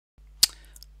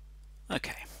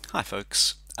Okay, hi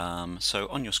folks. So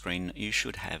on your screen you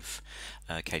should have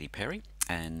Katy Perry,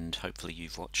 and hopefully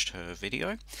you've watched her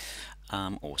video,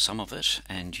 or some of it,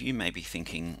 and you may be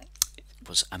thinking it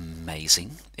was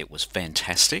amazing, it was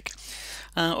fantastic,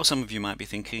 or some of you might be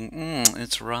thinking,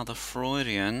 it's rather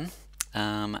Freudian,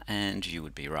 and you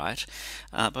would be right,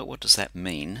 but what does that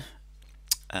mean?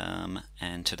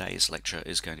 And today's lecture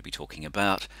is going to be talking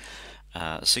about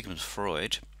Sigmund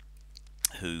Freud,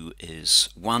 who is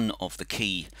one of the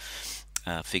key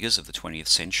figures of the 20th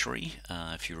century.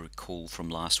 If you recall from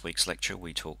last week's lecture,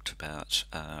 we talked about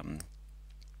that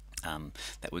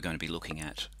we're going to be looking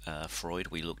at Freud.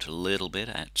 We looked a little bit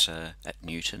at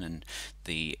Newton and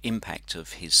the impact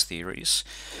of his theories,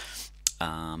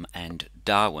 and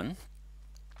Darwin.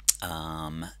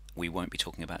 We won't be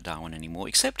talking about Darwin anymore,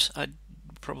 except I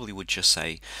probably would just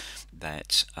say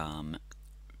that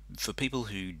for people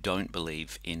who don't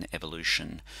believe in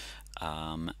evolution,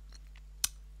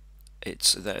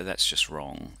 that's just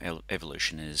wrong.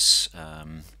 Evolution is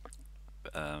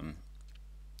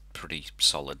pretty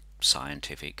solid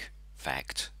scientific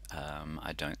fact.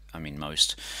 I mean,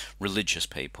 most religious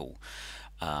people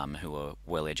who are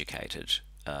well educated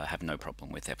have no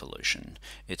problem with evolution.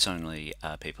 It's only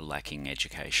people lacking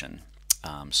education.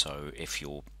 So if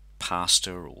your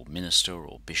pastor or minister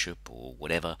or bishop or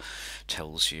whatever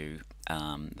tells you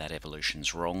that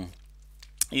evolution's wrong,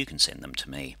 you can send them to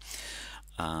me.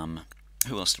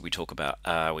 Who else did we talk about?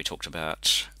 We talked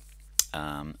about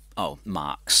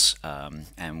Marx,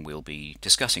 and we'll be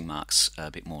discussing Marx a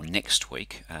bit more next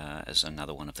week as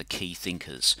another one of the key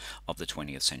thinkers of the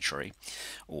 20th century,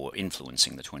 or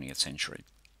influencing the 20th century.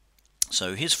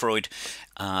 So here's Freud,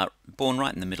 born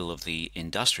right in the middle of the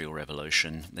Industrial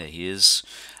Revolution. There he is,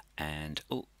 and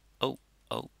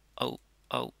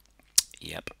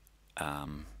yep,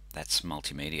 that's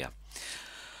multimedia.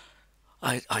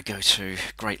 I go to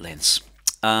great lengths.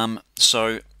 Like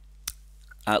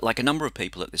a number of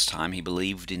people at this time, he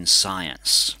believed in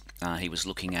science. He was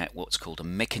looking at what's called a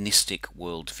mechanistic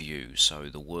worldview, so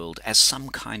the world as some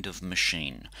kind of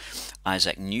machine.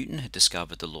 Isaac Newton had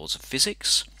discovered the laws of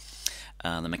physics,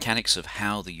 the mechanics of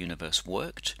how the universe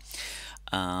worked.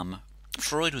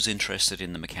 Freud was interested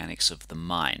in the mechanics of the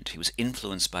mind. He was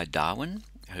influenced by Darwin,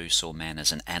 who saw man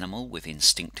as an animal with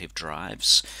instinctive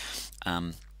drives.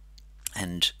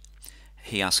 And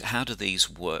he asked, how do these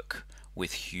work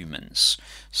with humans?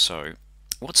 So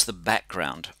what's the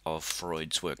background of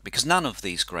Freud's work? Because none of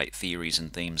these great theories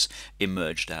and themes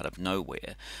emerged out of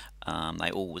nowhere.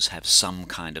 They always have some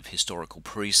kind of historical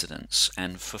precedence.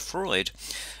 And for Freud,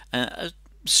 a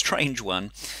strange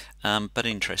one, but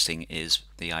interesting, is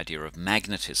the idea of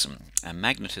magnetism. And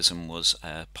magnetism was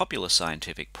a popular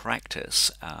scientific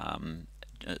practice,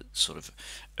 sort of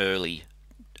early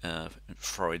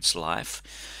Freud's life,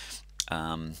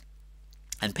 and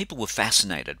people were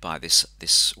fascinated by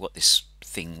what this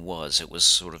thing was. It was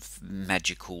sort of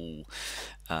magical,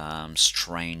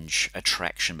 strange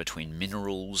attraction between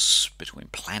minerals, between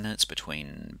planets,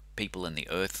 between people and the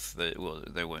Earth.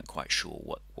 They weren't quite sure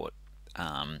what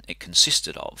it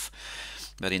consisted of.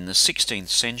 But in the 16th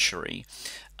century,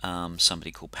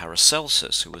 somebody called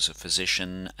Paracelsus, who was a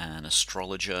physician, an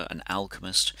astrologer, an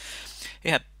alchemist, he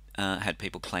had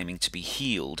people claiming to be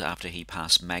healed after he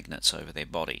passed magnets over their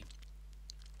body.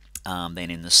 Then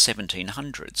in the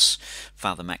 1700s,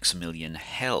 Father Maximilian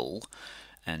Hell,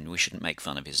 and we shouldn't make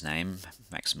fun of his name,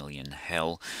 Maximilian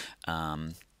Hell,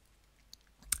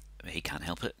 he can't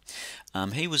help it,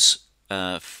 he was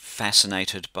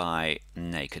fascinated by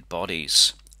naked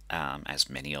bodies, as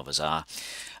many of us are.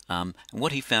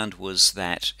 What he found was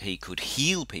that he could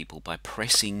heal people by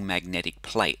pressing magnetic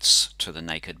plates to the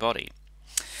naked body.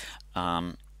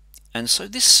 And so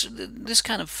this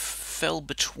kind of fell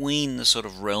between the sort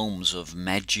of realms of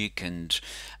magic and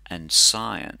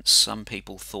science. Some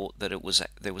people thought that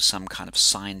there was some kind of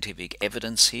scientific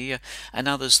evidence here, and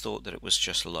others thought that it was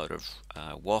just a load of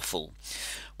waffle.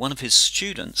 One of his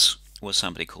students was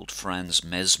somebody called Franz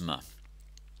Mesmer,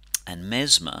 and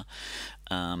Mesmer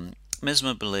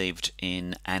believed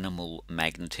in animal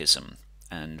magnetism.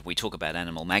 And we talk about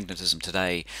animal magnetism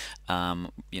today,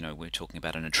 we're talking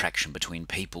about an attraction between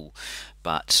people,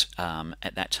 but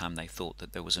at that time they thought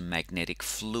that there was a magnetic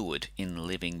fluid in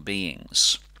living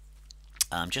beings.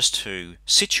 Just to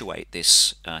situate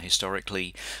this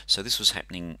historically, so this was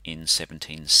happening in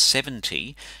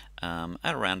 1770,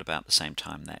 at around about the same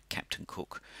time that Captain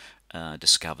Cook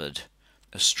discovered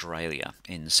Australia.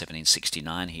 In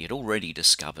 1769 he had already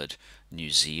discovered New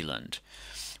Zealand,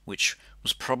 which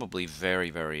was probably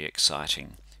very, very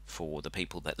exciting for the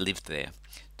people that lived there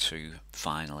to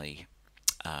finally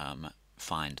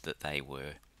find that they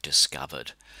were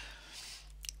discovered.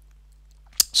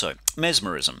 So,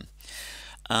 mesmerism.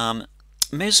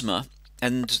 Mesmer,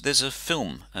 and there's a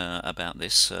film about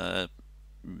this.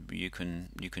 You can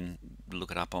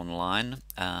look it up online.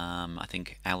 I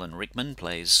think Alan Rickman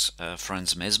plays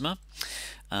Franz Mesmer,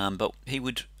 but he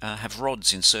would have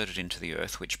rods inserted into the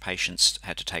earth which patients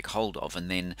had to take hold of,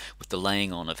 and then with the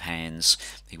laying on of hands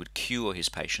he would cure his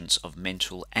patients of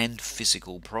mental and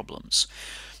physical problems.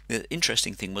 The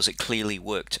interesting thing was it clearly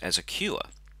worked as a cure,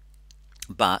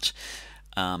 but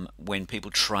when people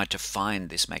tried to find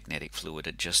this magnetic fluid,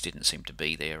 it just didn't seem to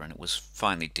be there, and it was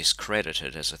finally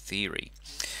discredited as a theory.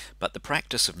 But the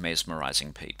practice of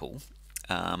mesmerizing people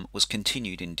was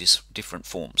continued in different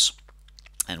forms.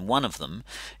 And one of them,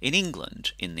 in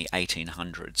England in the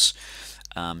 1800s,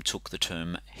 took the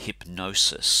term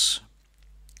hypnosis.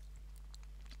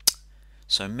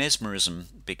 So mesmerism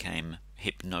became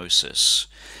hypnosis.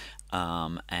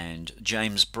 And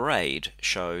James Braid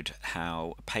showed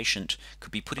how a patient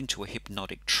could be put into a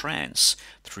hypnotic trance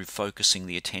through focusing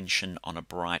the attention on a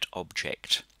bright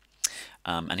object.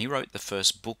 And he wrote the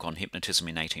first book on hypnotism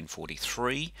in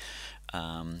 1843.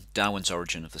 Darwin's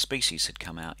Origin of the Species had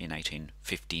come out in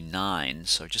 1859,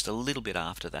 so just a little bit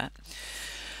after that.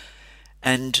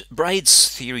 And Braid's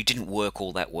theory didn't work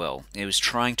all that well. It was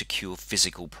trying to cure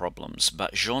physical problems,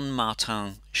 but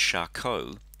Jean-Martin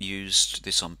Charcot used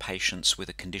this on patients with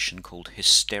a condition called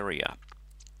hysteria.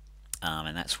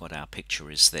 And that's what our picture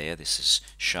is there. This is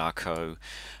Charcot,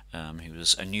 who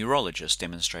was a neurologist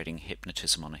demonstrating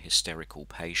hypnotism on a hysterical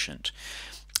patient.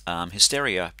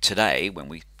 Hysteria today, when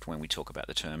we talk about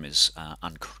the term, is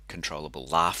uncontrollable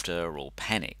laughter or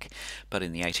panic. But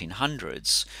in the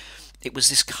 1800s, it was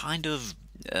this kind of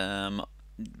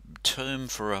term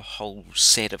for a whole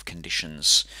set of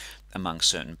conditions among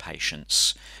certain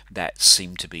patients that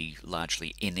seemed to be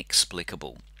largely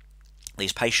inexplicable.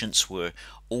 These patients were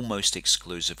almost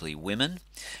exclusively women,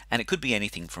 and it could be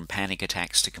anything from panic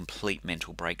attacks to complete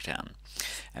mental breakdown.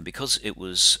 And because it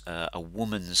was a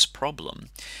woman's problem,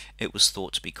 it was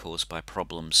thought to be caused by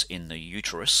problems in the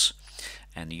uterus,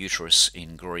 and the uterus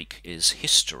in Greek is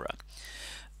hystera,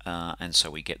 and so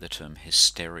we get the term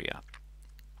hysteria.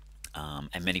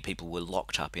 And many people were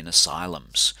locked up in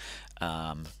asylums,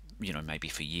 maybe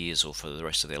for years or for the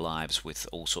rest of their lives, with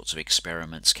all sorts of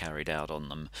experiments carried out on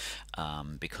them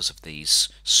because of these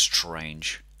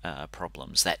strange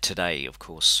problems that today, of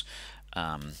course,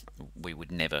 we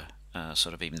would never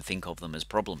sort of even think of them as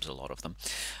problems, a lot of them.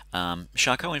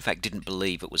 Charcot, in fact, didn't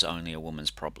believe it was only a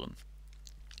woman's problem.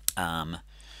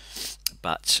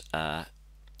 But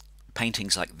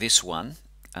paintings like this one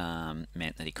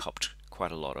meant that he copped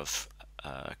quite a lot of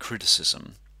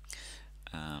criticism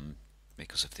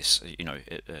because of this,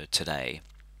 today.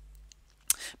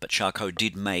 But Charcot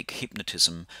did make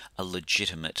hypnotism a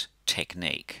legitimate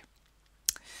technique.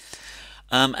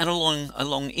 And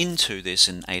along into this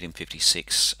in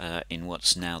 1856, in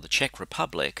what's now the Czech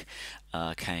Republic,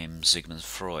 came Sigmund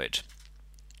Freud.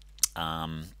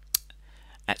 At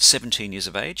 17 years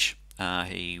of age,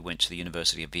 he went to the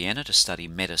University of Vienna to study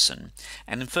medicine,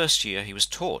 and in first year he was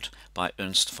taught by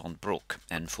Ernst von Bruck.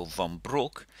 And for von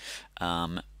Bruck,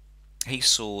 he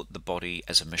saw the body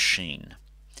as a machine,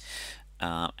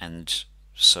 and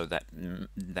so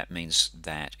that means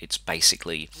that it's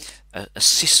basically a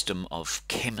system of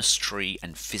chemistry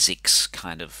and physics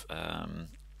kind of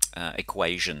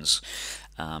equations,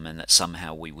 and that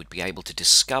somehow we would be able to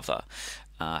discover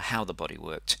how the body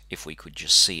worked if we could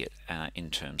just see it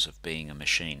in terms of being a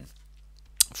machine.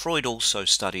 Freud also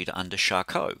studied under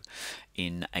Charcot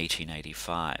in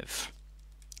 1885.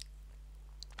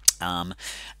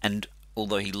 And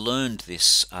although he learned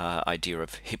this idea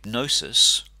of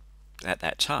hypnosis at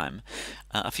that time,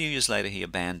 a few years later he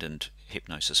abandoned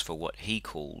hypnosis for what he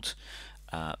called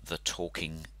the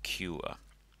talking cure.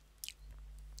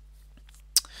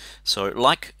 So,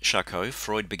 like Charcot,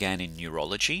 Freud began in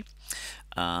neurology,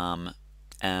 and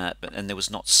there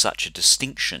was not such a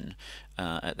distinction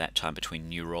at that time between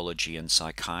neurology and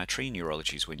psychiatry.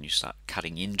 Neurology is when you start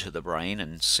cutting into the brain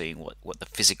and seeing what the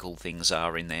physical things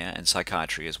are in there, and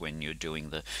psychiatry is when you're doing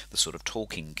the sort of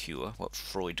talking cure, what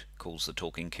Freud calls the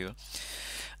talking cure.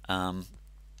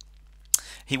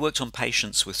 He worked on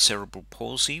patients with cerebral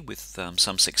palsy with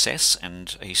some success,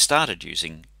 and he started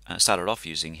off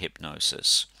using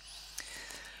hypnosis.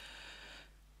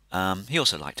 He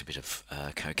also liked a bit of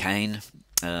cocaine,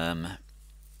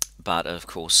 but of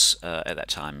course at that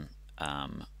time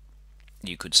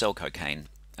you could sell cocaine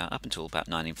up until about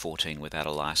 1914 without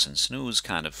a license, and it was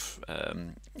kind of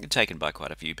taken by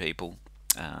quite a few people.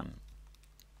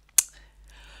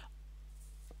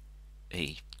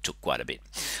 He took quite a bit.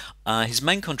 His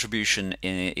main contribution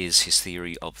is his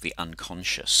theory of the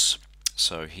unconscious.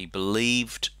 So he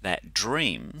believed that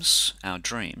dreams, our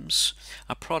dreams,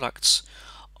 are products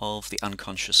of the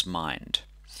unconscious mind.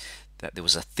 That there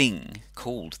was a thing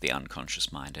called the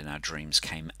unconscious mind, and our dreams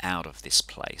came out of this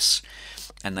place.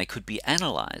 And they could be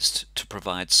analyzed to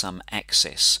provide some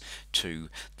access to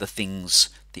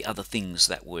the other things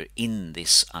that were in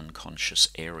this unconscious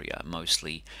area,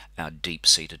 mostly our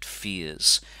deep-seated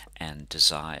fears and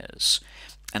desires.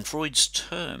 And Freud's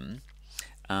term,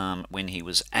 when he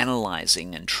was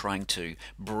analyzing and trying to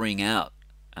bring out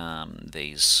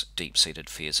these deep-seated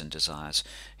fears and desires,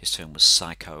 his term was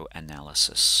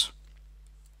psychoanalysis.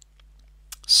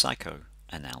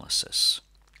 Psychoanalysis.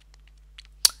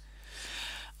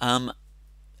 Out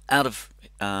of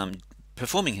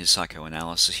performing his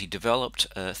psychoanalysis, he developed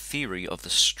a theory of the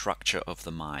structure of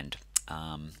the mind.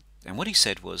 And what he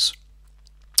said was,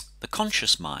 the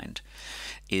conscious mind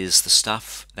is the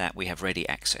stuff that we have ready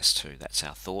access to. That's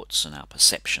our thoughts and our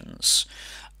perceptions.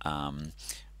 The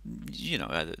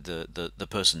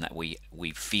person that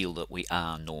we feel that we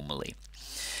are normally.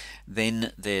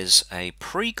 Then there's a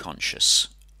pre-conscious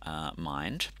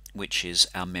mind, which is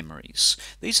our memories.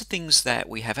 These are things that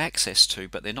we have access to,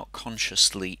 but they're not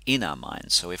consciously in our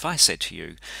minds. So if I said to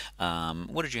you,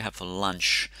 what did you have for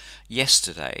lunch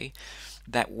yesterday?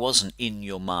 That wasn't in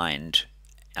your mind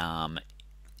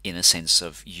in a sense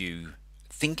of you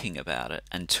thinking about it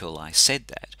until I said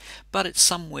that. But it's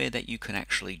somewhere that you can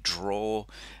actually draw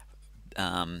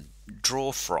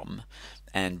from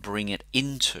and bring it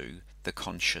into the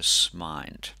conscious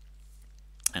mind.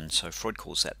 And so Freud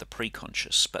calls that the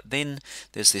preconscious. But then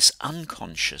there's this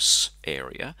unconscious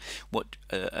area,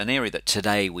 an area that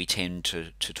today we tend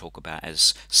to talk about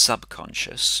as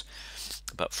subconscious,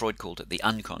 but Freud called it the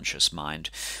unconscious mind,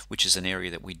 which is an area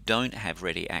that we don't have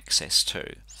ready access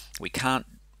to. We can't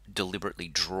deliberately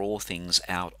draw things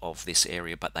out of this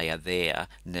area, but they are there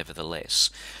nevertheless.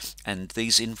 And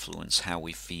these influence how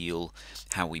we feel,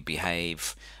 how we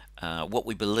behave, what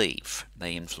we believe.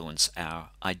 They influence our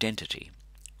identity.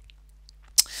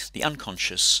 The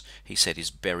unconscious, he said, is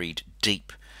buried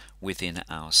deep within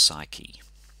our psyche.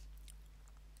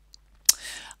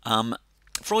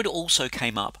 Freud also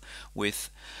came up with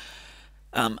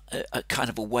a kind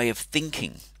of a way of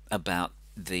thinking about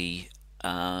this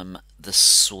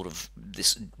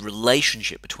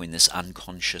relationship between this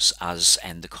unconscious us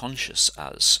and the conscious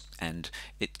us, and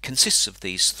it consists of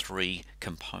these three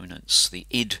components: the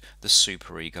id, the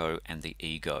superego, and the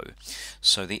ego.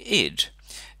 So the id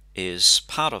is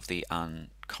part of the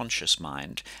unconscious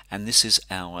mind, and this is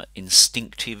our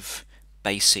instinctive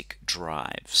basic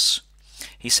drives.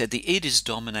 He said the id is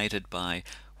dominated by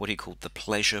what he called the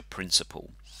pleasure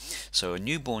principle. So a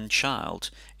newborn child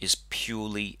is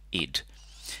purely id.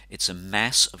 It's a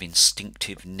mass of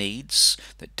instinctive needs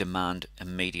that demand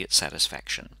immediate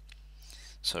satisfaction.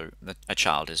 So a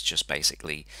child is just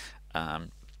basically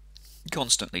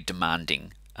constantly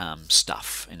demanding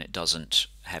stuff, and it doesn't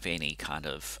have any kind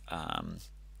of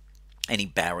any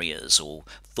barriers or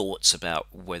thoughts about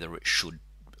whether it should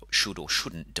or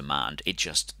shouldn't demand. It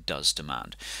just does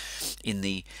demand. In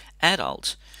the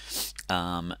adult,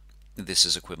 this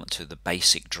is equivalent to the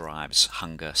basic drives: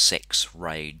 hunger, sex,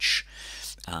 rage.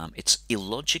 It's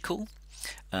illogical.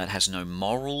 It has no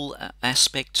moral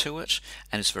aspect to it,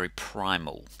 and it's very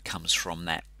primal. Comes from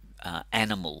that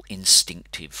animal,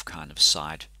 instinctive kind of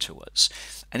side to us.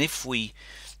 And if we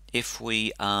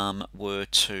were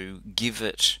to give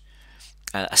it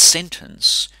a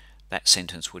sentence, that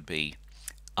sentence would be,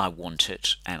 I want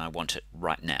it, and I want it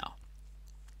right now.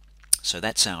 So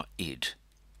that's our id.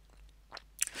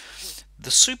 The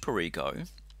superego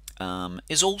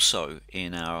is also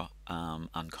in our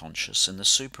unconscious, and the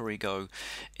superego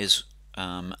is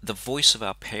the voice of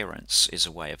our parents, is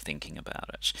a way of thinking about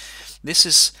it. This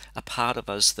is a part of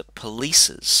us that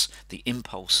polices the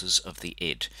impulses of the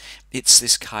id. It's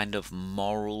this kind of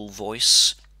moral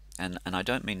voice, and I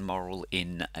don't mean moral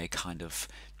in a kind of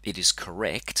it is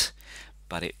correct,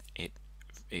 but it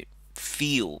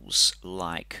feels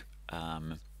like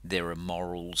there are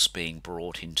morals being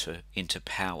brought into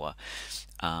power.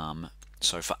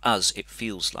 So for us, it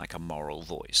feels like a moral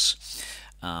voice.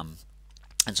 And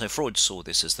so Freud saw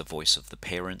this as the voice of the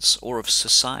parents or of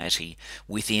society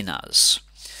within us.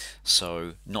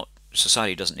 So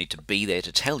society doesn't need to be there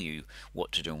to tell you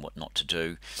what to do and what not to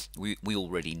do. We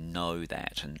already know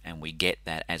that, and we get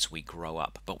that as we grow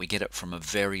up, but we get it from a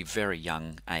very, very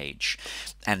young age.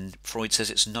 And Freud says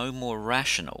it's no more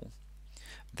rational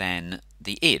than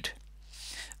the id.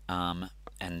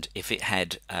 And if it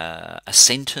had a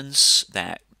sentence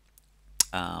that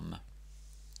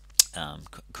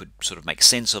could sort of make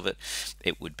sense of it,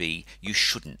 it would be you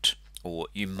shouldn't or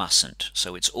you mustn't.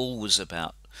 So it's always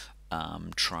about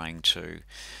trying to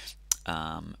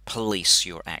police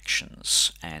your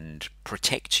actions and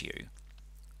protect you.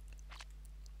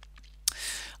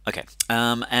 Okay,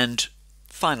 and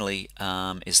finally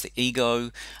is the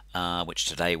ego, which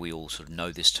today we all sort of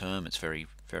know this term. It's very,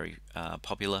 very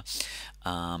popular.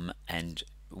 And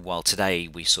while today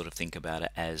we sort of think about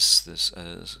it as this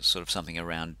sort of something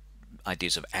around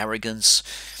ideas of arrogance,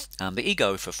 the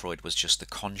ego for Freud was just the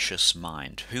conscious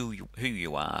mind, who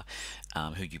you are,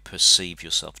 who you perceive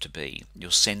yourself to be,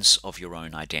 your sense of your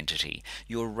own identity,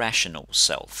 your rational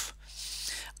self.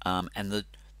 And the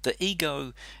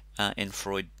ego in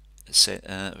Freud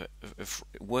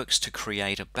works to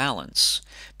create a balance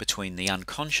between the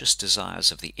unconscious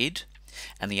desires of the id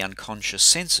and the unconscious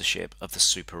censorship of the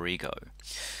superego.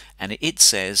 And it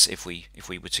says, if we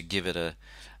were to give it a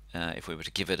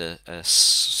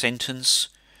sentence,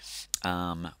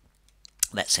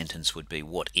 that sentence would be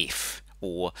 "what if"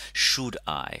 or "should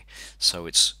I." So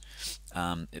it's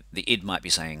the id might be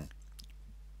saying,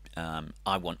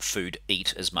 I want food,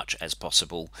 eat as much as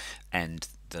possible, and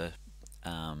the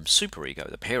superego,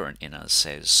 the parent in us,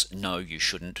 says, no, you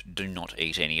shouldn't, do not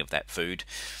eat any of that food.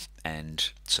 And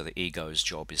so the ego's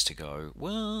job is to go,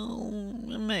 well,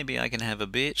 maybe I can have a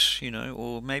bit,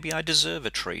 or maybe I deserve a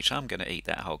treat, I'm going to eat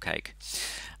that whole cake.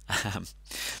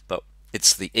 But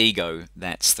it's the ego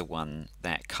that's the one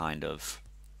that kind of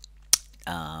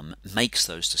makes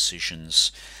those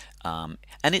decisions.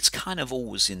 And it's kind of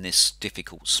always in this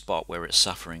difficult spot where it's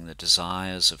suffering the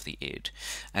desires of the id,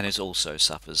 and it also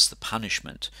suffers the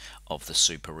punishment of the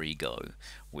superego,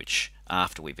 which,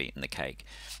 after we've eaten the cake,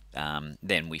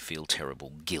 then we feel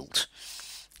terrible guilt.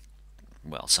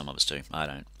 Well, some of us do. I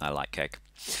don't. I like cake.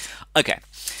 Okay.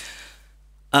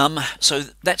 So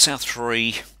that's our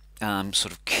three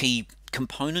sort of key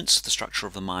components of the structure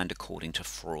of the mind according to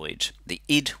Freud. The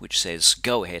id, which says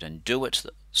go ahead and do it,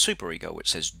 the superego,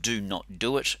 which says do not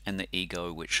do it, and the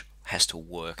ego, which has to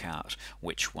work out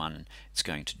which one it's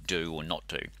going to do or not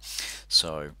do.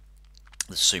 So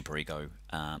the superego,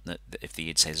 if the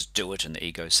id says do it and the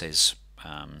ego says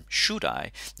should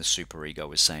I, the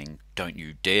superego is saying don't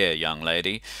you dare, young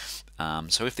lady.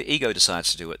 So if the ego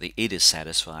decides to do it, the id is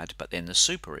satisfied, but then the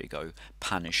superego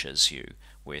punishes you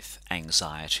with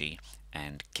anxiety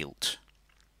and guilt.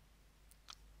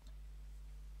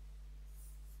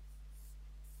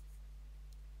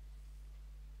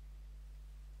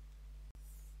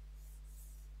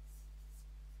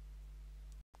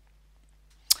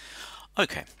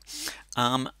 Okay,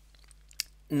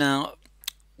 now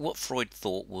what Freud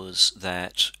thought was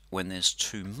that when there's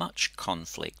too much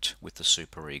conflict with the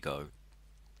superego,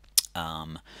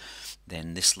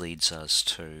 then this leads us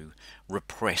to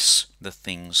repress the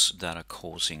things that are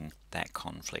causing that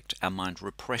conflict. Our mind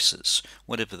represses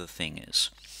whatever the thing is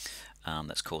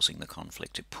that's causing the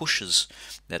conflict. It pushes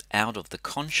that out of the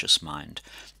conscious mind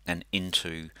and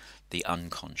into the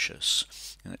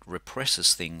unconscious. And it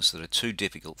represses things that are too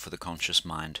difficult for the conscious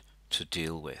mind to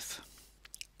deal with.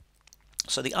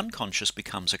 So the unconscious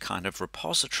becomes a kind of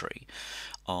repository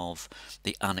of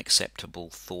the unacceptable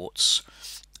thoughts,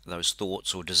 those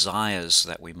thoughts or desires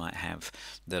that we might have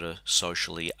that are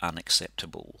socially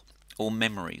unacceptable, or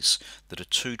memories that are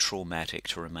too traumatic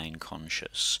to remain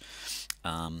conscious.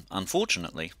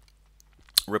 Unfortunately,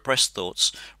 repressed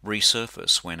thoughts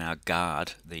resurface when our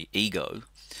guard, the ego,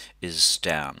 is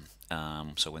down.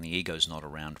 So when the ego is not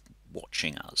around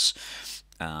watching us.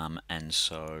 And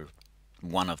so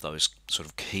one of those sort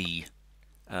of key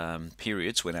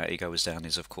periods when our ego is down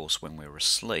is, of course, when we're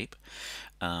asleep.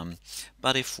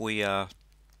 But if we are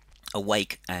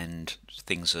awake and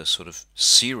things are sort of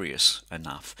serious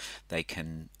enough, they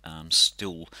can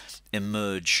still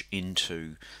emerge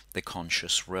into the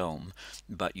conscious realm,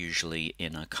 but usually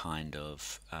in a kind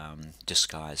of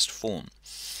disguised form.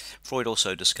 Freud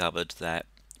also discovered that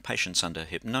patients under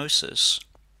hypnosis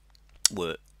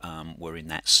were in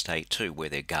that state too, where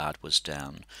their guard was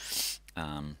down.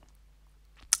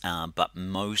 But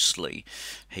mostly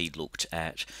he looked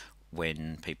at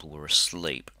when people were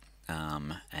asleep,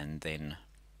 and then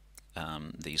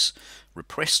these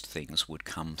repressed things would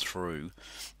come through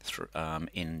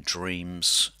in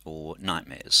dreams or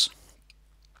nightmares.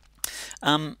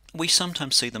 We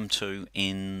sometimes see them too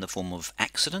in the form of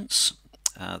accidents,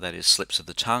 that is slips of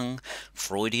the tongue,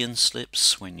 Freudian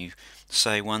slips, when you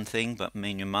say one thing but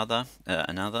mean your mother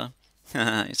another.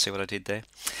 You see what I did there?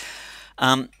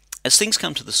 As things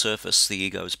come to the surface, the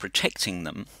ego is protecting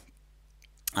them,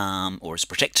 or it's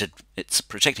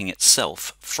protecting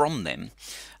itself from them,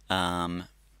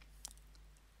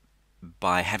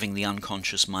 by having the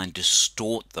unconscious mind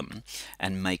distort them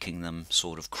and making them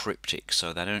sort of cryptic,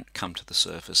 so they don't come to the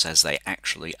surface as they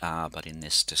actually are, but in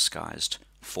this disguised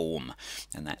form.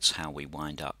 And that's how we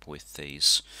wind up with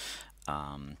these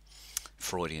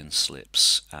Freudian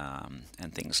slips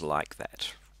and things like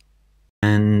that.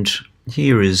 And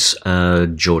here is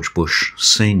George Bush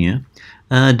Sr.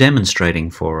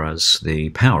 Demonstrating for us the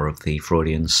power of the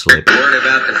Freudian slip. Word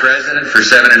about the president. For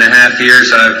 7.5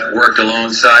 years I've worked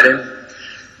alongside him,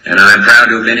 and I'm proud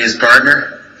to have been his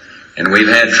partner. And we've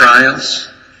had trials.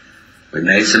 We've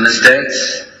made some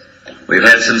mistakes. We've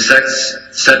had some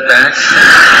setbacks.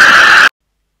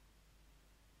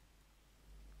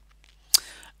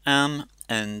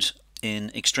 And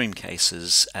in extreme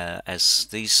cases, as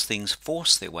these things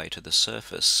force their way to the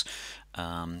surface,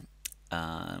 in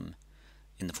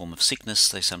the form of sickness,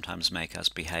 they sometimes make us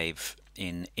behave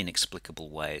in inexplicable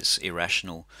ways,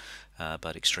 irrational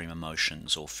but extreme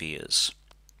emotions or fears.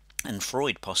 And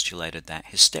Freud postulated that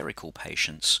hysterical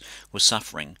patients were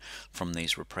suffering from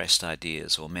these repressed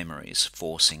ideas or memories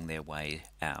forcing their way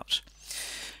out.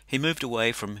 He moved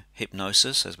away from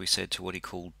hypnosis, as we said, to what he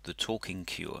called the talking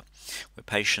cure, where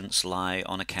patients lie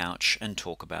on a couch and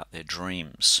talk about their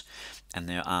dreams, and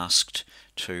they're asked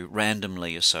to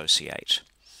randomly associate.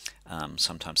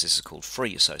 Sometimes this is called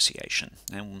free association,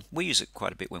 and we use it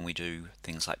quite a bit when we do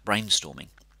things like brainstorming,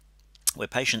 where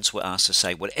patients were asked to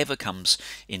say whatever comes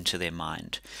into their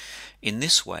mind. In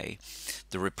this way,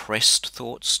 the repressed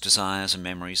thoughts, desires and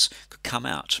memories could come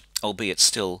out, albeit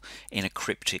still in a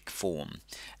cryptic form,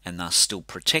 and thus still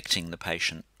protecting the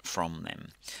patient from them.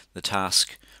 The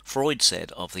task, Freud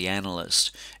said, of the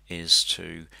analyst is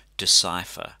to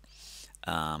decipher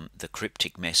the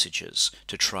cryptic messages,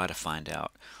 to try to find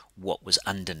out what was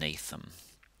underneath them.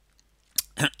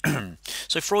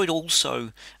 So Freud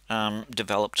also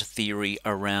developed a theory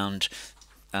around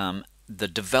the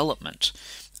development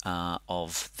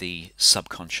of the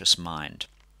subconscious mind.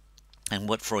 And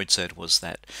what Freud said was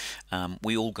that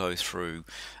we all go through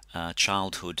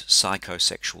childhood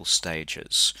psychosexual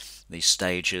stages. These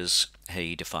stages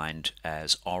he defined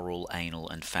as oral, anal,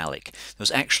 and phallic.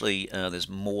 There's actually there's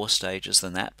more stages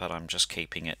than that, but I'm just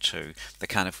keeping it to the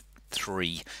kind of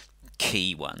 3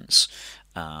 key ones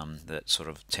that sort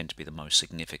of tend to be the most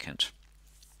significant.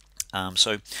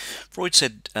 So Freud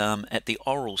said at the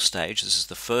oral stage, this is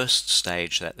the first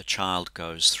stage that the child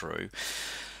goes through,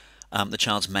 the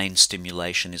child's main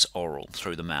stimulation is oral,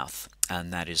 through the mouth,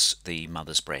 and that is the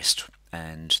mother's breast.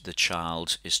 And the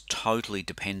child is totally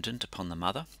dependent upon the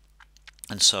mother.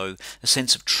 And so a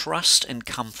sense of trust and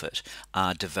comfort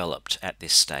are developed at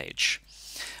this stage.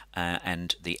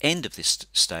 And the end of this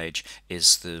stage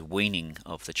is the weaning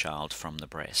of the child from the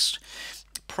breast.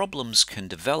 Problems can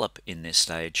develop in this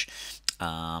stage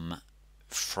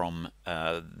from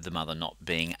the mother not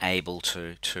being able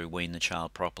to wean the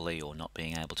child properly, or not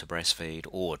being able to breastfeed,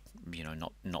 or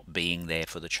not being there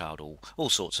for the child. All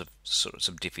sorts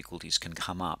of difficulties can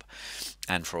come up.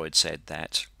 And Freud said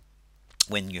that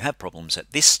when you have problems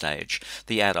at this stage,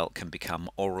 the adult can become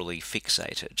orally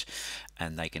fixated,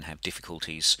 and they can have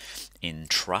difficulties in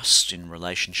trust in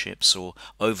relationships, or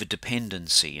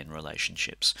over-dependency in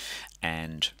relationships,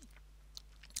 and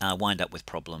wind up with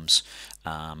problems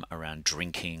around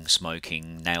drinking,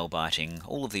 smoking, nail biting,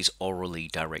 all of these orally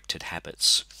directed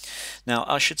habits. Now,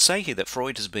 I should say here that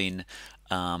Freud has been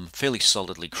fairly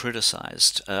solidly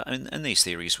criticized, and these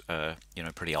theories are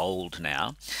pretty old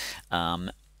now.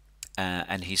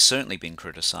 And he's certainly been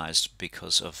criticised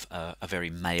because of a very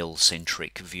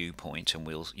male-centric viewpoint, and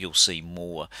you'll see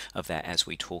more of that as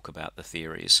we talk about the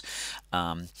theories.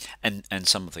 And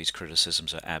some of these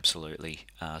criticisms are absolutely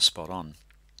spot on.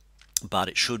 But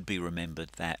it should be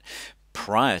remembered that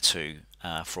prior to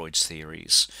Freud's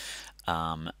theories,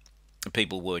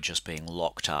 people were just being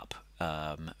locked up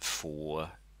for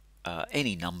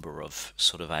any number of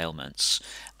sort of ailments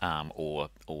or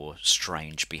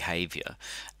strange behavior,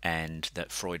 and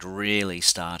that Freud really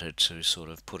started to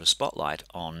sort of put a spotlight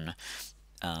on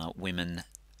women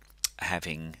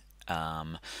having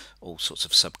all sorts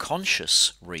of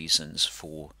subconscious reasons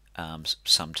for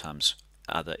sometimes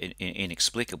other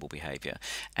inexplicable behavior,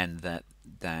 and that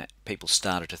people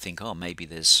started to think, oh, maybe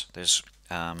there's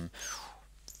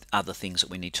other things that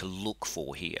we need to look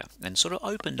for here, and sort of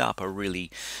opened up a really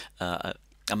a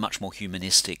much more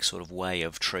humanistic sort of way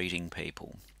of treating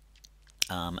people.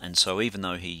 And so even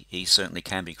though he certainly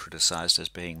can be criticized as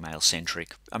being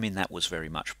male-centric, I mean, that was very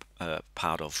much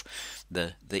part of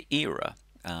the era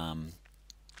and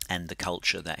the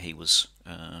culture that he was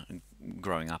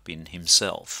growing up in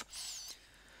himself.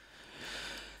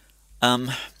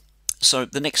 So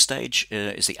the next stage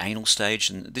is the anal stage,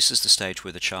 and this is the stage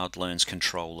where the child learns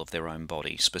control of their own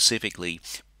body, specifically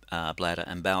bladder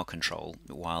and bowel control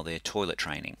while they're toilet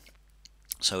training.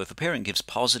 So if a parent gives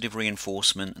positive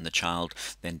reinforcement and the child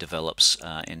then develops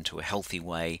into a healthy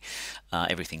way,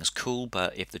 everything's cool.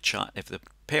 But if the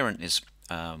parent is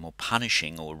more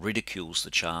punishing or ridicules the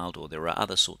child, or there are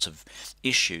other sorts of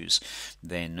issues,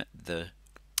 then the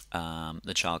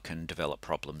child can develop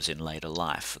problems in later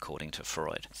life, according to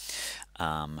Freud.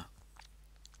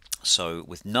 So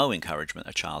with no encouragement,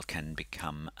 a child can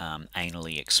become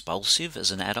anally expulsive as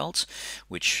an adult,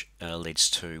 which leads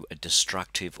to a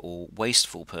destructive or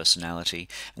wasteful personality.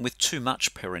 And with too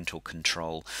much parental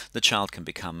control, the child can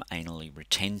become anally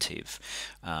retentive,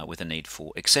 with a need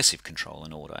for excessive control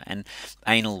and order. And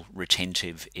anal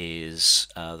retentive is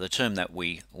the term that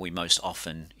we most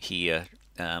often hear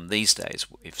these days.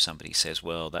 If somebody says,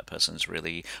 well, that person's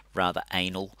really rather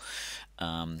anal,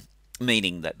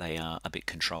 meaning that they are a bit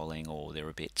controlling, or they're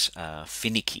a bit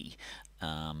finicky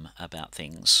about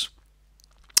things.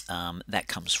 That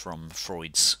comes from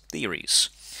Freud's theories.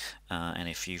 And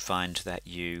if you find that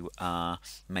you are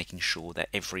making sure that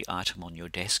every item on your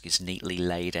desk is neatly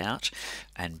laid out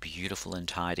and beautiful and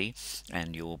tidy,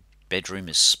 and your bedroom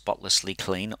is spotlessly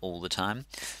clean all the time,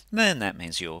 then that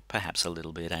means you're perhaps a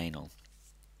little bit anal.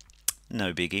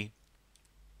 No biggie.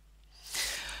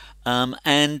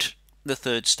 And the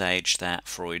third stage that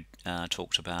Freud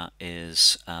talked about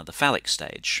is the phallic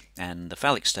stage. And the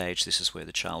phallic stage, this is where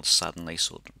the child suddenly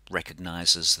sort of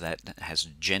recognizes that it has a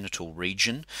genital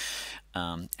region,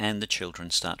 and the children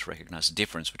start to recognize the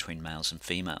difference between males and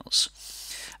females.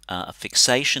 A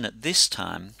fixation at this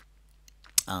time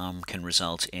can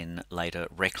result in later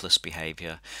reckless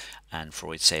behavior, and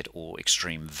Freud said, or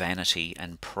extreme vanity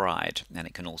and pride, and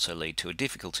it can also lead to a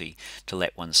difficulty to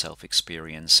let oneself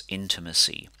experience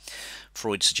intimacy.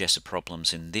 Freud suggested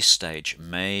problems in this stage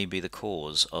may be the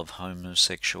cause of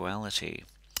homosexuality,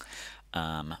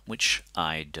 which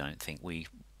I don't think we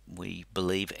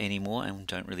believe anymore, and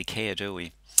don't really care, do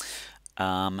we?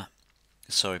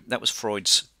 So that was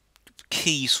Freud's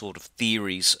key sort of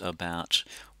theories about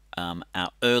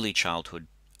our early childhood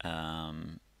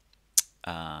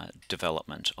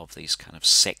development of these kind of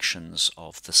sections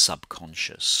of the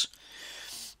subconscious.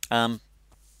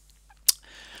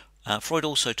 Freud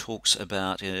also talks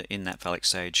about, in that phallic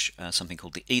stage, something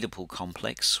called the Oedipal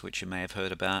complex, which you may have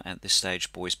heard about. At this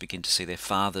stage, boys begin to see their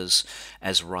fathers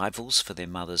as rivals for their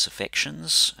mother's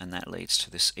affections, and that leads to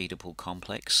this Oedipal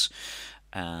complex.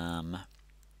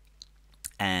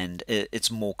 And it's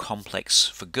more complex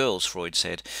for girls, Freud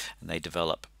said, and they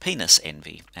develop penis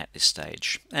envy at this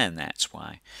stage, and that's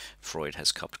why Freud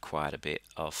has copped quite a bit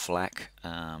of flack,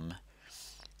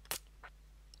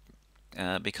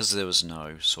 because there was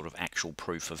no sort of actual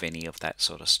proof of any of that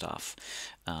sort of stuff.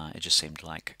 It just seemed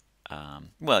like,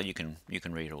 well, you can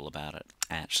read all about it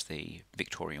at the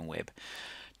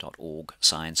victorianweb.org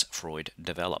Science Freud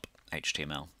Develop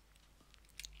HTML.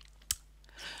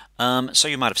 So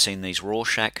you might have seen these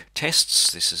Rorschach tests.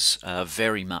 This is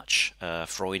very much a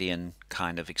Freudian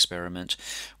kind of experiment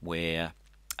where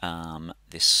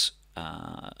this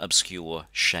obscure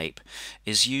shape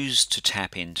is used to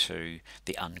tap into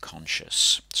the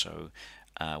unconscious. So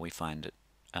we find that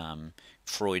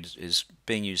Freud is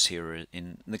being used here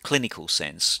in the clinical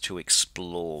sense to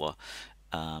explore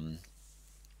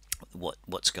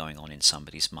what's going on in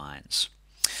somebody's minds.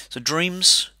 So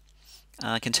dreams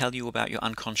can tell you about your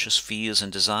unconscious fears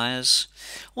and desires.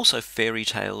 Also, fairy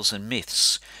tales and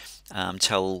myths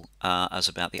tell us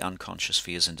about the unconscious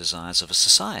fears and desires of a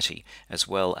society as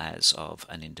well as of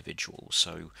an individual.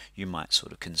 So you might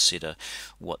sort of consider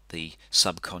what the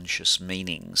subconscious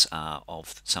meanings are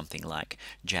of something like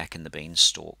Jack and the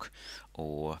Beanstalk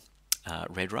or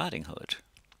Red Riding Hood.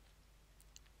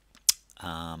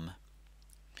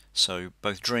 So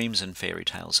both dreams and fairy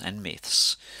tales and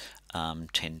myths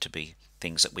tend to be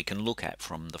things that we can look at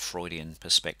from the Freudian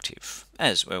perspective.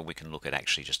 As well, we can look at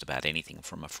actually just about anything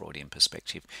from a Freudian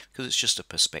perspective, because it's just a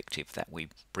perspective that we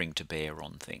bring to bear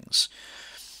on things.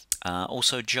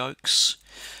 Also jokes,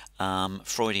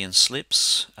 Freudian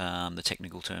slips, the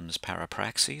technical term is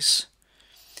parapraxis.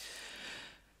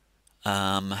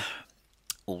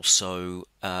 Also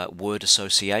word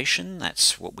association,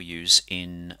 that's what we use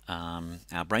in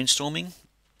our brainstorming.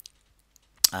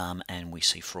 And we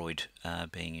see Freud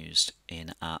being used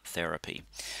in art therapy.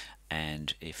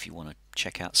 And if you want to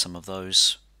check out some of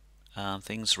those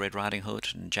things, Red Riding Hood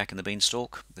and Jack and the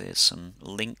Beanstalk, there's some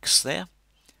links there.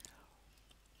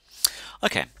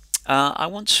 Okay, I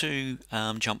want to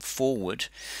jump forward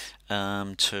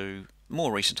to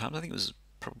more recent times. I think it was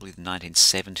probably the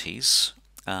 1970s.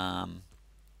 Um,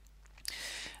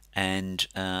 and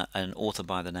an author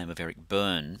by the name of Eric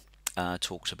Berne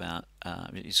talks about,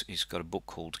 he's got a book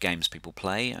called Games People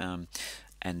Play,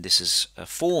 and this is a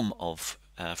form of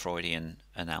Freudian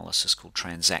analysis called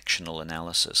transactional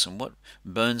analysis. And what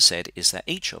Berne said is that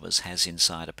each of us has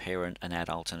inside a parent, an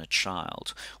adult, and a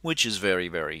child, which is very,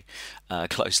 very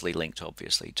closely linked,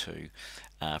 obviously, to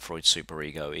Freud's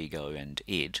superego, ego, and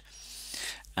id.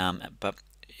 But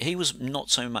he was not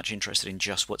so much interested in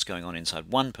just what's going on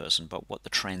inside one person, but what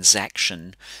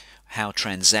how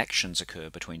transactions occur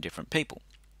between different people.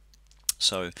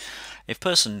 So if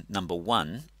person number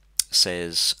one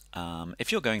says,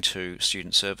 if you're going to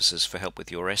student services for help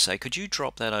with your essay, could you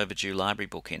drop that overdue library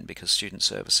book in because student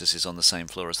services is on the same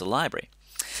floor as the library?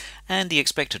 And the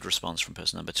expected response from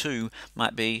person number two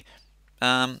might be,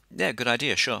 yeah, good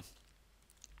idea, sure.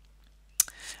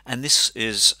 And this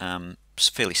is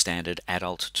fairly standard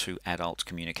adult to adult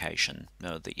communication.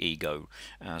 The ego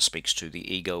speaks to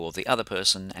the ego of the other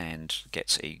person and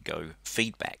gets ego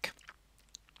feedback.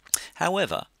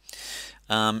 However,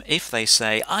 if they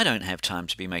say, I don't have time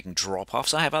to be making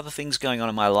drop-offs, I have other things going on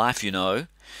in my life, you know,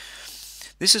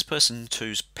 this is person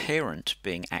two's parent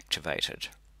being activated.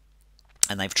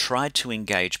 And they've tried to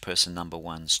engage person number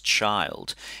one's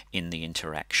child in the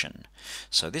interaction.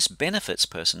 So this benefits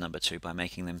person number two by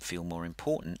making them feel more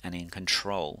important and in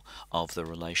control of the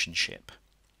relationship.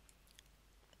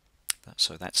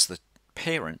 So that's the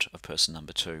parent of person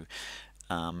number two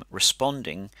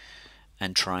responding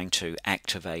and trying to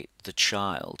activate the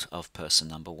child of person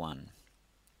number one.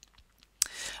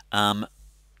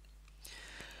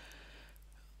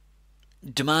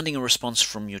 Demanding a response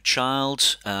from your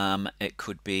child, it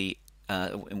could be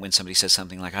when somebody says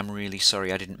something like, I'm really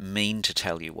sorry, I didn't mean to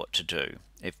tell you what to do.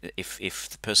 If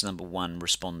the person number one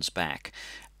responds back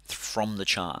from the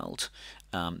child,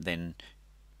 then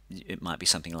it might be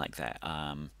something like that.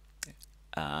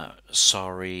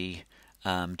 Sorry,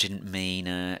 didn't mean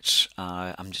it,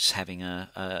 I'm just having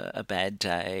a bad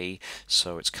day.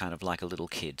 So it's kind of like a little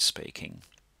kid speaking.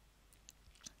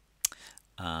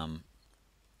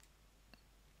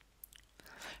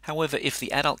 However, if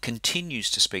the adult continues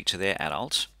to speak to their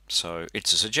adult, so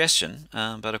it's a suggestion,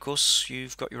 but of course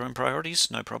you've got your own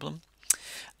priorities, no problem.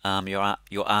 You're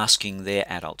asking their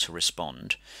adult to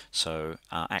respond. So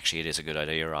actually it is a good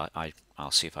idea. I'll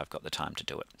see if I've got the time to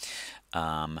do it.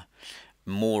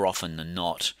 More often than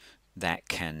not, that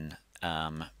can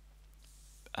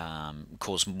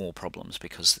cause more problems,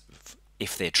 because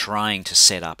if they're trying to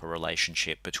set up a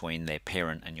relationship between their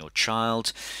parent and your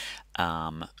child,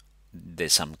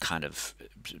 there's some kind of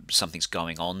something's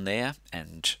going on there,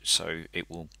 and so it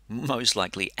will most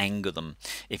likely anger them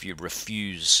if you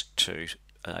refuse to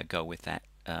go with that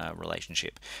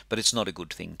relationship. But it's not a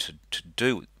good thing to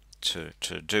do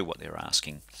what they're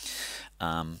asking,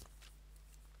 and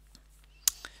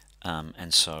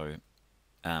so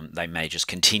they may just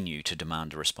continue to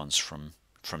demand a response from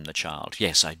the child.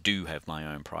 Yes, I do have my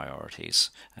own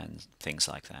priorities and things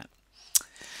like that.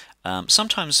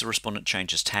 Sometimes the respondent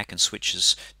changes tack and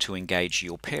switches to engage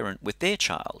your parent with their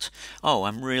child. Oh,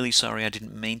 I'm really sorry, I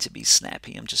didn't mean to be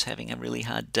snappy, I'm just having a really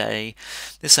hard day.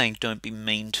 They're saying, don't be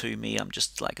mean to me, I'm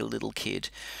just like a little kid.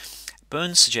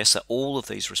 Burns suggests that all of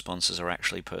these responses are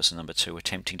actually person number two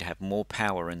attempting to have more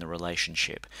power in the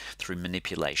relationship through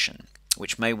manipulation,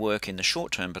 which may work in the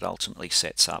short term but ultimately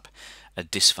sets up a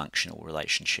dysfunctional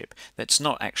relationship that's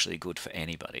not actually good for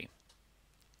anybody.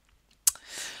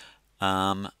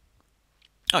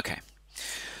 Okay.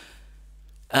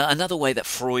 Another way that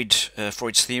Freud's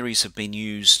theories have been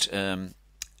used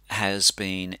has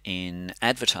been in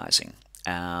advertising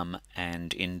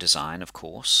and in design, of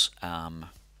course.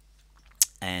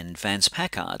 And Vance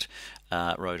Packard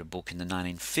wrote a book in the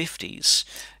 1950s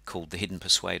called The Hidden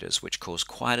Persuaders, which caused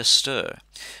quite a stir.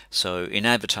 So in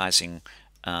advertising,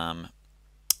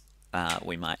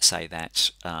 we might say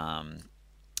that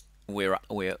we're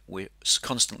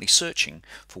constantly searching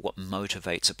for what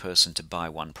motivates a person to buy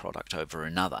one product over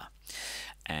another.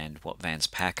 And what Vance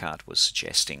Packard was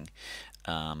suggesting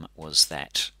was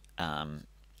that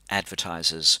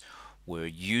advertisers were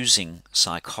using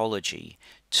psychology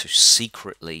to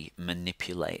secretly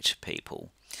manipulate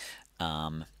people.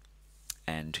 And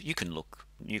you can look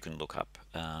up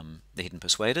The Hidden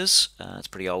Persuaders. It's a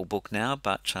pretty old book now,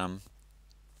 but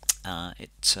it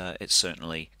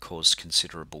certainly caused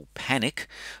considerable panic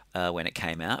when it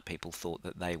came out. People thought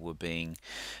that they were being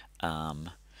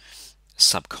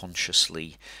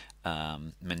subconsciously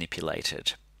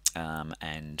manipulated.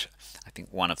 And I think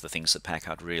one of the things that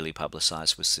Packard really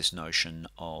publicized was this notion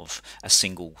of a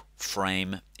single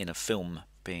frame in a film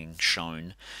being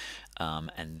shown,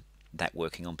 and that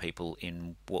working on people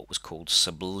in what was called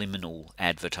subliminal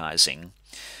advertising,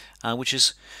 which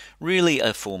is really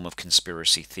a form of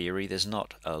conspiracy theory. There's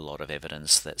not a lot of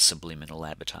evidence that subliminal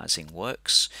advertising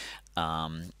works.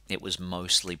 It was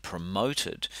mostly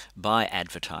promoted by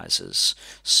advertisers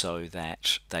so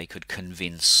that they could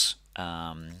convince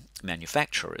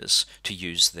manufacturers to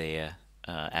use their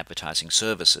advertising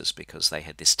services, because they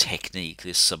had this technique,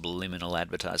 this subliminal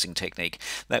advertising technique,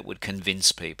 that would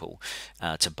convince people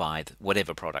to buy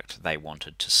whatever product they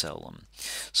wanted to sell them.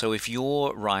 So if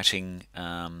you're writing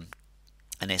an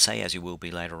essay, as you will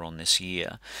be later on this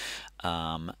year,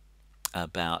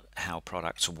 about how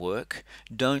products work,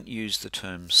 don't use the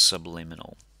term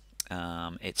subliminal.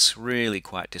 It's really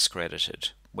quite discredited.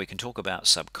 We can talk about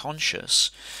subconscious,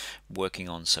 working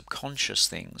on subconscious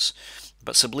things,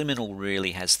 but subliminal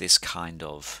really has this kind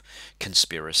of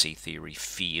conspiracy theory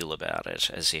feel about it,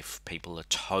 as if people are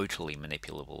totally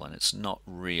manipulable, and it's not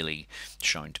really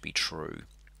shown to be true.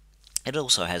 It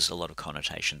also has a lot of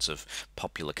connotations of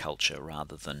popular culture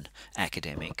rather than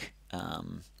academic,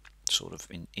 sort of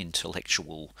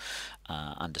intellectual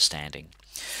understanding.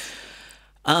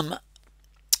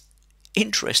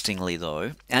 Interestingly,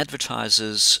 though,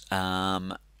 advertisers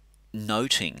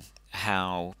noting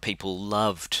how people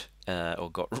loved or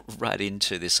got right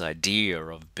into this idea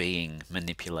of being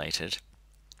manipulated,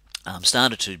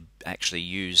 started to actually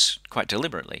use, quite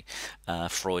deliberately,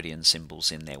 Freudian symbols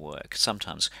in their work,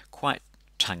 sometimes quite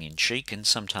tongue-in-cheek and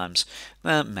sometimes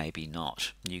maybe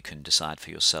not. You can decide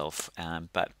for yourself,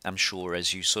 but I'm sure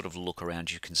as you sort of look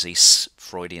around you can see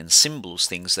Freudian symbols,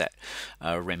 things that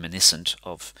are reminiscent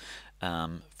of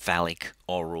phallic,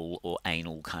 oral or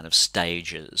anal kind of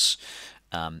stages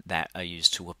that are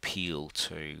used to appeal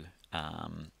to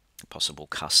possible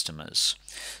customers.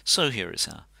 So here is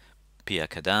a Pierre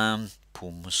Cardin,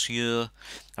 pour Monsieur,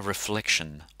 a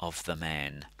reflection of the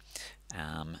man,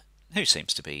 who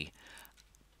seems to be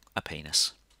a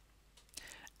penis.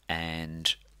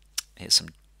 And here's some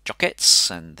jockets,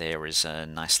 and there is a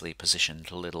nicely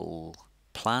positioned little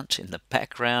plant in the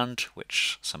background,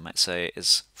 which some might say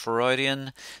is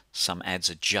Freudian. Some ads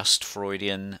are just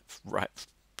Freudian, right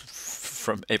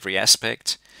from every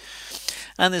aspect.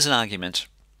 And there's an argument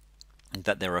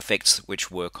that there are effects which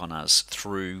work on us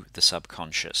through the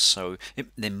subconscious. So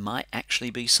there might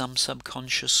actually be some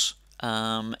subconscious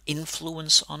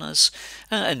influence on us,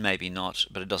 and maybe not,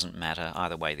 but it doesn't matter.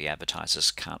 Either way, the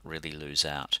advertisers can't really lose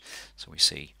out. So we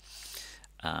see,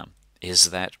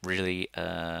 is that really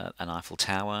an Eiffel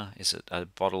Tower? Is it a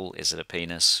bottle? Is it a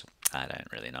penis? I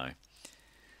don't really know.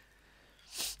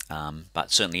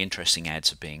 But certainly interesting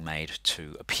ads are being made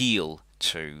to appeal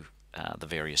to the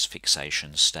various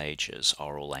fixation stages: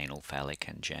 oral, anal, phallic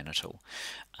and genital.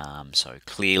 So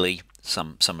clearly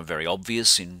some are very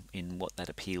obvious in what that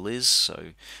appeal is.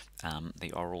 So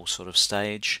the oral sort of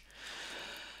stage,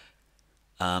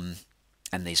 and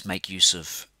these make use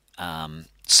of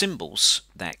symbols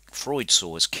that Freud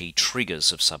saw as key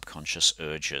triggers of subconscious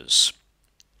urges.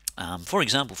 For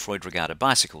example, Freud regarded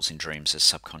bicycles in dreams as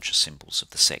subconscious symbols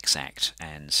of the sex act,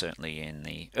 and certainly in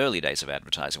the early days of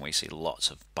advertising we see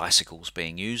lots of bicycles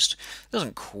being used. It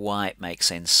doesn't quite make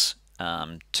sense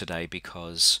today,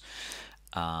 because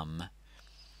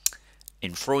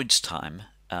in Freud's time,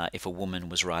 if a woman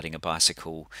was riding a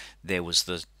bicycle, there was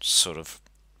the sort of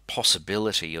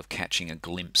possibility of catching a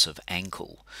glimpse of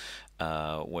ankle,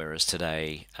 whereas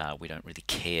today we don't really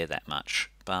care that much.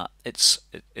 But it's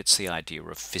the idea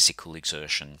of physical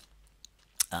exertion,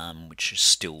 which is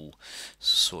still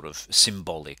sort of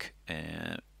symbolic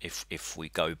if we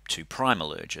go to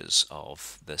primal urges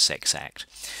of the sex act.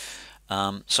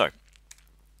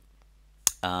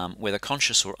 Whether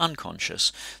conscious or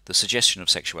unconscious, the suggestion of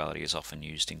sexuality is often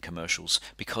used in commercials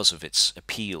because of its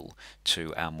appeal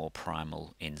to our more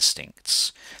primal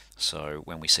instincts. So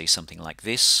when we see something like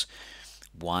this,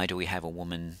 why do we have a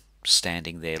woman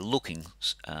standing there looking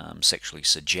sexually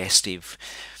suggestive?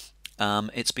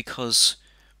 It's because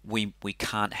we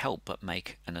can't help but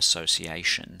make an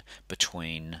association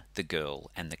between the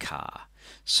girl and the car.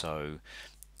 So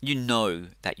you know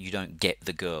that you don't get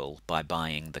the girl by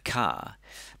buying the car,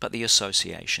 but the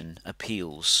association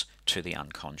appeals to the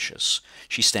unconscious.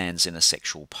 She stands in a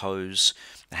sexual pose,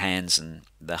 the hands and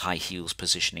the high heels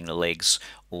positioning the legs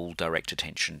all direct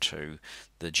attention to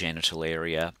the genital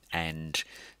area, and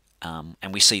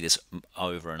we see this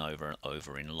over and over and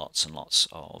over in lots and lots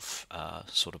of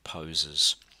sort of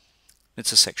poses.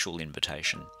 It's a sexual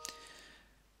invitation.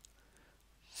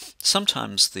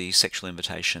 Sometimes the sexual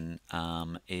invitation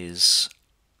is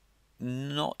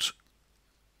not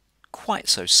quite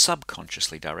so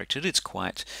subconsciously directed, it's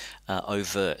quite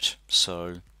overt.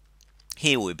 So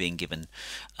Here we're being given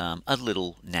a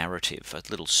little narrative, a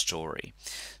little story.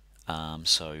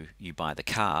 So you buy the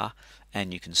car,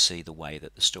 and you can see the way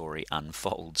that the story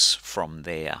unfolds from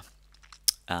there.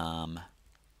 Um,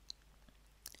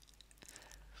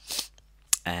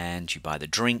 and you buy the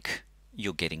drink,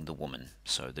 you're getting the woman.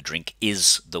 So the drink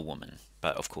is the woman.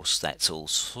 But of course, that's all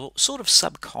sort of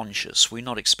subconscious. We're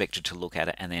not expected to look at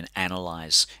it and then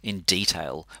analyze in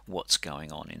detail what's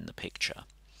going on in the picture.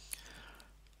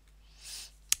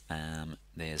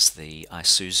 There's the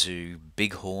Isuzu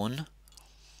Bighorn.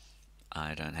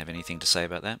 I don't have anything to say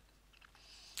about that.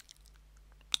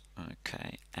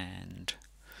 Okay, and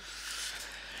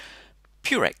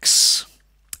Purex.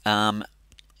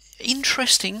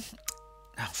 Interesting.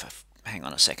 Oh, hang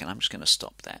on a second, I'm just going to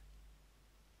stop that.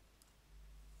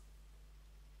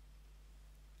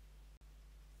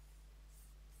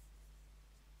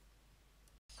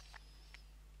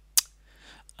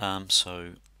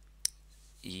 So,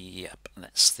 yep,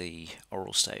 that's the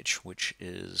oral stage, which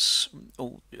is,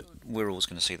 we're always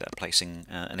going to see that placing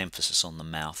an emphasis on the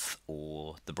mouth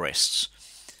or the breasts.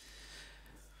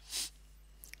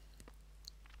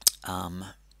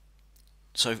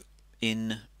 So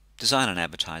in design and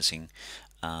advertising,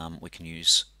 we can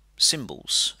use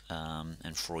symbols,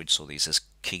 and Freud saw these as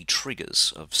key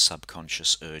triggers of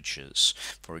subconscious urges.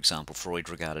 For example, Freud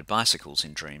regarded bicycles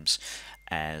in dreams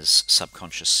as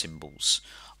subconscious symbols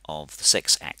of the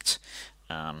sex act,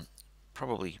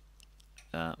 probably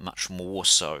much more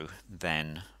so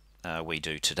than we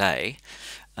do today,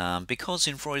 because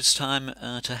in Freud's time,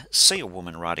 to see a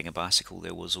woman riding a bicycle,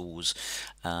 there was always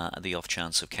the off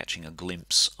chance of catching a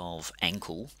glimpse of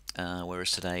ankle,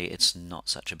 whereas today it's not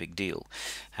such a big deal.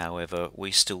 However,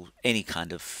 any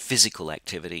kind of physical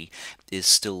activity is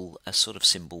still a sort of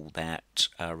symbol that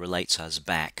relates us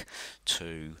back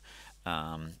to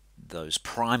those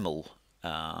primal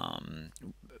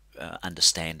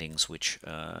understandings, which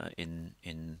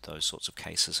in those sorts of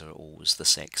cases are always the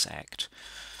sex act.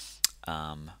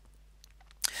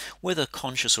 Whether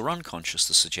conscious or unconscious,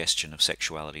 the suggestion of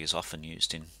sexuality is often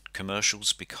used in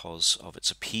commercials because of its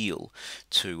appeal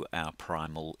to our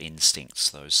primal instincts,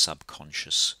 those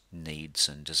subconscious needs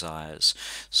and desires.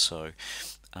 So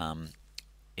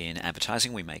in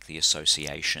advertising, we make the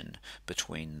association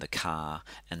between the car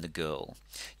and the girl.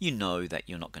 You know that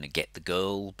you're not going to get the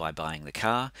girl by buying the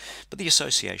car, but the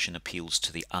association appeals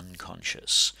to the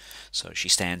unconscious. So she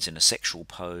stands in a sexual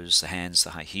pose, the hands,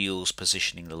 the high heels,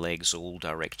 positioning the legs, all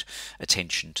direct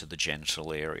attention to the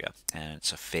genital area. And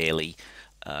it's a fairly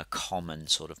common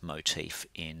sort of motif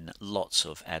in lots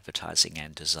of advertising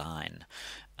and design,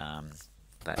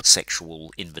 that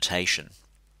sexual invitation.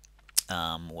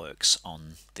 Works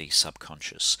on the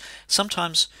subconscious.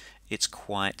 Sometimes it's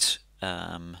quite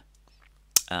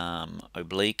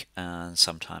oblique, and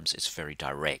sometimes it's very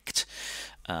direct.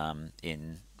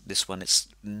 In this one, it's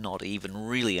not even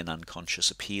really an unconscious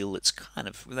appeal. It's kind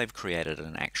of, they've created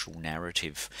an actual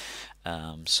narrative,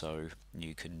 so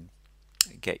you can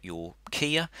get your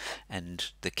Kia,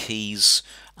 and the keys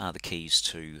are the keys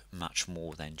to much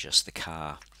more than just the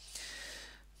car.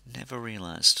 Never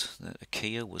realised that a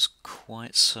Kia was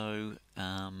quite so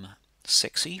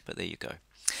sexy, but there you go.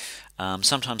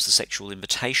 Sometimes the sexual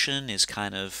invitation is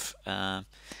kind of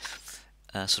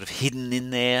sort of hidden in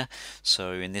there.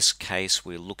 So in this case,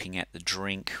 we're looking at the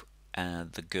drink.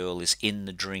 The girl is in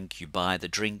the drink. You buy the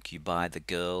drink. You buy the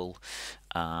girl.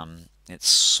 It's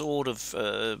sort of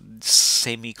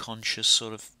semi-conscious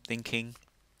sort of thinking.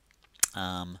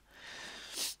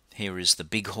 Here is the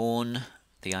Bighorn.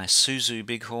 The Isuzu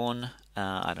Bighorn.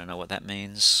 I don't know what that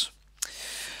means.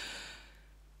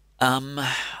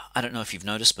 I don't know if you've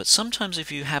noticed, but sometimes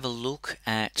if you have a look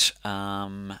at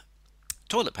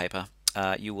toilet paper,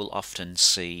 you will often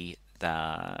see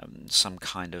some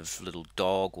kind of little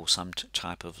dog or some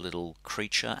type of little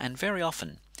creature, and very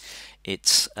often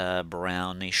it's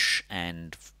brownish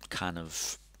and kind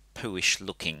of pooish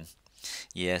looking.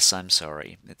 Yes, I'm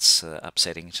sorry. It's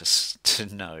upsetting just to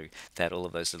know that all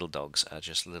of those little dogs are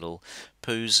just little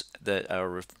poos that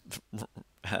are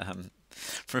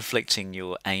reflecting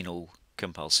your anal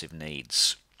compulsive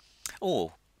needs.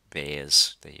 Or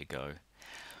bears, there you go.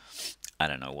 I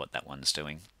don't know what that one's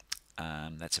doing.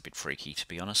 That's a bit freaky, to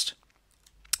be honest.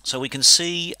 So we can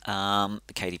see the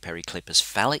Katy Perry clip as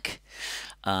phallic,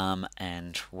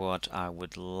 and what I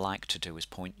would like to do is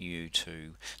point you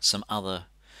to some other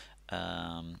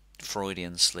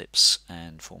Freudian slips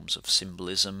and forms of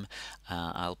symbolism.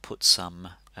 I'll put some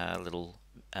little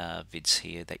vids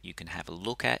here that you can have a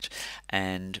look at,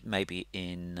 and maybe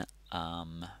in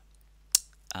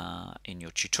in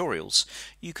your tutorials,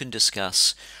 you can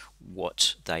discuss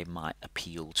what they might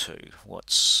appeal to,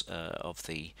 what's of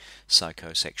the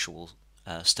psychosexual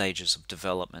stages of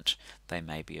development they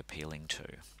may be appealing to.